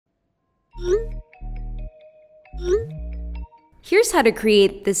Here's how to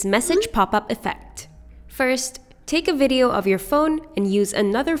create this message pop-up effect. First, take a video of your phone and use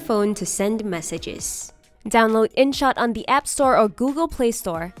another phone to send messages. Download InShot on the App Store or Google Play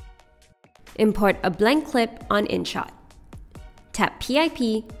Store. Import a blank clip on InShot. Tap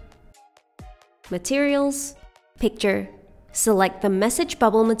PIP, Materials, Picture, select the message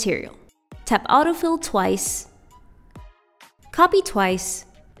bubble material. Tap Autofill twice, copy twice,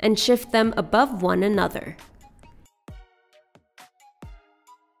 and shift them above one another.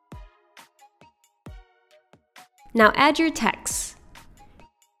 Now add your text.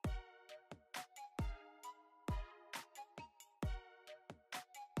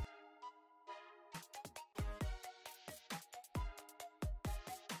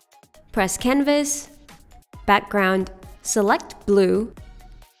 Press Canvas, Background, select Blue,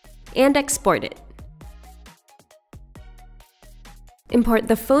 and export it. Import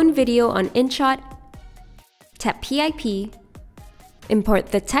the phone video on InShot, tap PIP,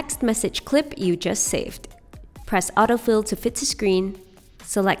 import the text message clip you just saved. Press Autofill to fit to screen,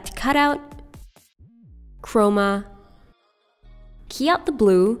 select Cutout, Chroma, key out the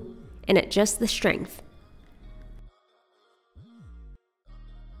blue, and adjust the strength.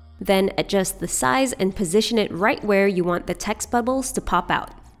 Then adjust the size and position it right where you want the text bubbles to pop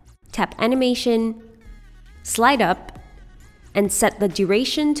out. Tap Animation, slide up, and set the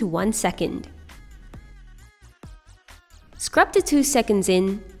duration to 1 second. Scrub to 2 seconds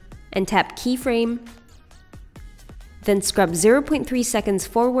in, and tap Keyframe. Then scrub 0.3 seconds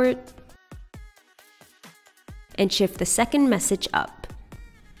forward, and shift the second message up.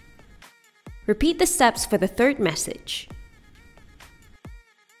 Repeat the steps for the third message.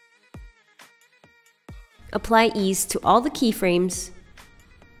 Apply ease to all the keyframes.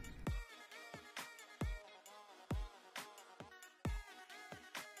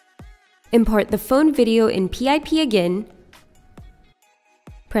 Import the phone video in PIP again.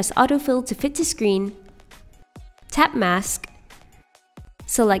 Press Autofill to fit to screen. Tap Mask.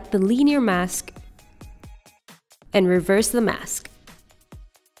 Select the linear mask. And reverse the mask.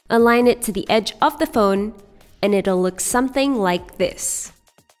 Align it to the edge of the phone, and it'll look something like this.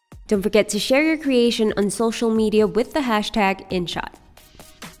 Don't forget to share your creation on social media with the hashtag InShot.